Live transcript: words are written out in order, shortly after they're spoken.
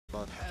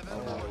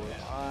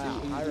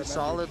He's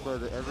solid,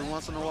 but every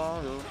once in a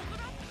while,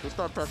 he'll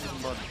start pressing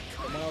some buttons.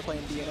 And now we're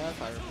playing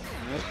DNF, I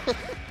remember.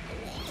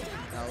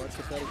 Now let's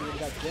get ready. We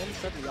got Jenn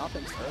starting the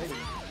offense early.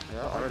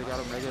 Yeah, already got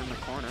Omega in the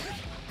corner.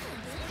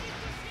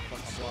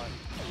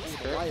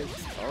 Okay.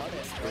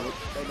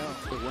 They know.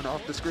 It went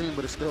off the screen,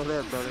 but it's still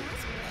there, brother.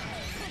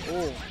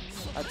 Oh,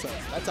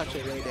 that's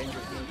actually a really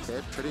dangerous move.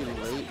 Okay, pretty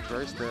late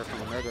burst there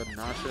from Omega.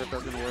 Not sure if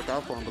that's going to work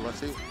out for him, but let's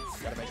see.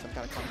 Gotta make some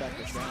kind of comeback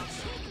this round.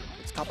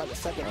 It's caught by the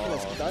second. Oh,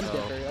 stun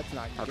dipper. That's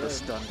not good. Not the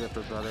stun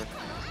dipper, brother.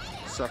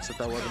 Sucks that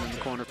wasn't in the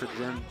corner for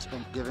Jenn,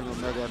 giving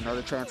Omega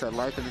another chance at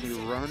life, and then he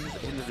runs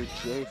into the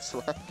Jade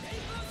slap.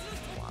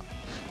 Wow.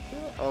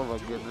 Oh my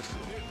goodness.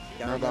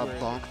 Now got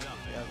bonked.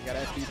 Yeah, you got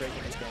FD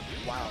breaking this game.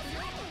 Wow.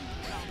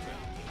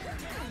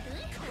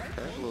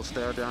 Okay, a little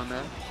stare down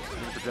there.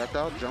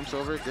 Projectile, jumps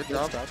over it. Good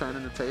job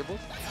turning the tables.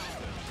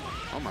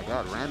 Oh my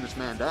god, ran this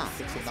man down.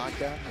 Gets a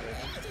knockdown.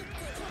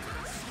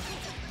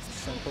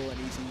 Simple and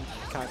easy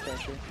cock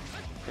pressure.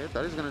 Okay,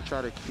 thought he was going to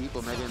try to keep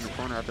Omega in the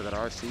corner after that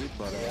RC,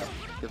 but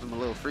gives him a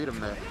little freedom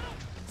there.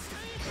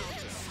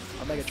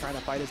 Omega trying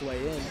to fight his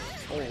way in.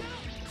 Oh,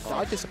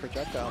 dodges a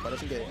projectile, but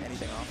doesn't get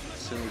anything off. As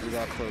soon as he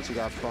got close, he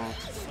got bumped.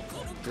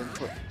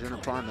 Didn't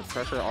apply the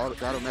pressure,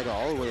 got Omega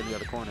all the way in the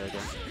other corner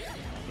again.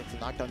 Gets a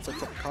knockdown,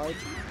 sets up a card.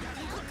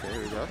 Okay,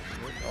 here we go.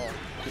 Oh,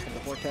 gives him the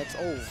vortex.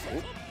 Oh.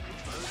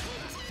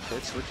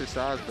 Okay, switches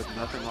sides, but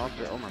nothing off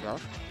there. Oh my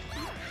gosh.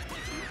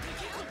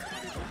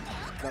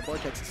 That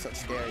vortex is so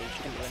scary.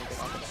 She can't do anything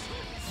off of it.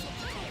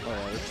 Oh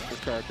yeah, this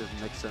character's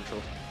mixed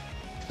central.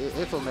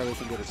 If Omega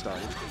can get it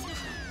started.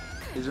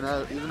 He's been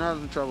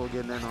having trouble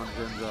getting in on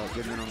Jenn's,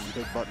 getting in on the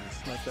big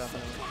buttons. Most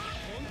definitely.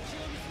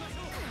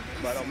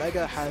 But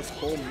Omega has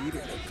full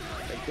meter.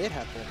 They did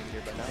have full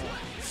meter, but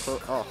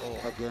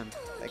now. Again.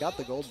 They got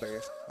the gold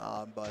burst,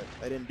 but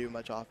they didn't do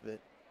much off of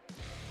it.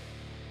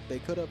 They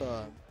could have.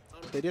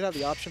 They did have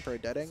the option for a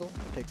dead angle.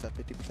 It takes that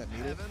 50%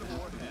 meter,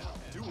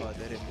 but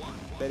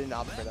they didn't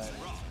opt for that.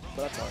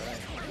 But that's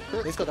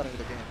alright. They still got into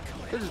the game.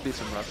 Could just be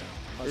some rushing.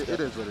 It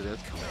is what it is.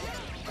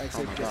 Like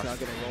oh just not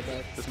getting rolled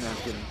back. This man's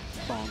getting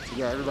bonked.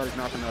 Yeah, everybody's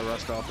knocking that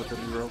rust off with the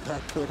new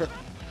rollback Twitter.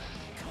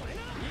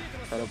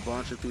 Had a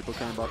bunch of people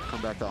come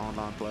back to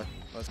online play.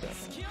 Let's go.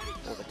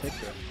 Oh, the tick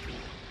there.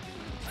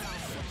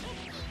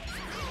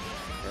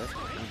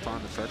 Okay, and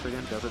find the pressure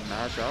again. Doesn't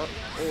mash out.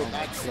 Oh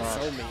that's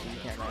so mean. You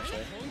can't mash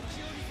it.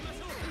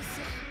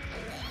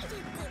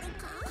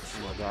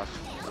 Oh my gosh.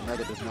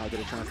 Omega does not get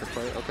a chance to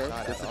play. Okay,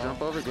 gets the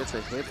jump over, gets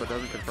a hit, but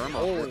doesn't confirm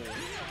off it.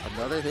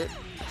 Another hit.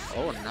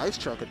 Oh, a nice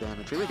chunk of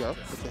damage. Here we go.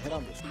 Gets a hit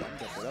on the stun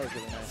dipper. That was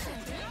really nice.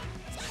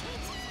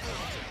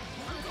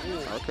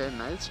 Okay,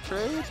 nice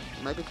trade.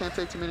 Omega can't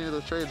take too many of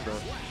those trades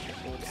though.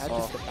 Had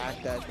just the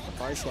back dash with the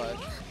fire slash.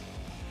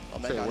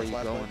 Omega got his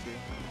last one too.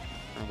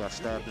 And got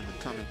stabbed in the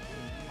tummy.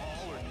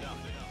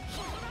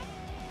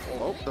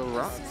 Oh, the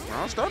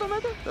round start,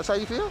 Omega? That's how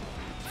you feel?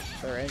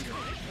 They're angry.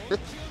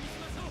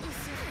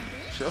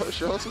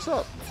 Show us what's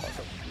up.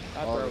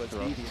 That throw was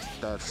devious.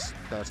 That's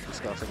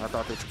disgusting. I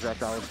thought the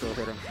projectile was still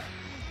hitting.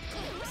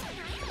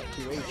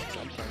 2H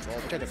jump turns. Well,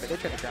 they tried to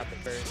grab it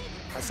first.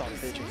 I saw the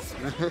pitches.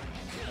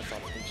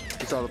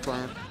 You saw the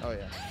plan? Oh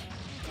yeah.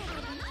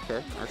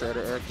 Okay, I said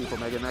to Eric, keep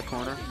Omega in that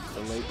corner.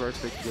 The late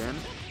burst again.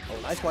 Oh,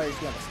 nice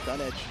YSP on the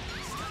stun edge.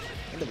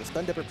 Into the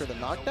stun dipper for the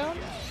knockdown.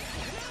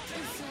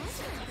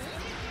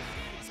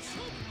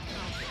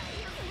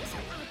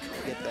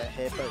 Get that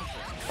hit, but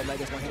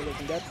Omega's one hit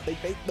from death. They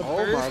bait the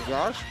burst. Oh my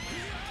gosh.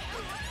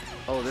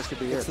 Oh, this could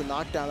be it. It's the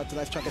knockdown. That's a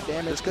nice chunk of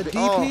damage. This could the be,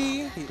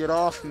 DP. Oh, get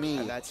off me.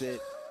 And that's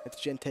it. It's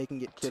Jenn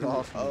taking it get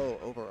off me.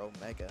 Over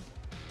Omega.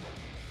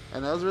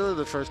 And that was really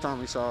the first time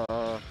we saw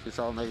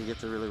Omega get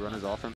to really run his offense.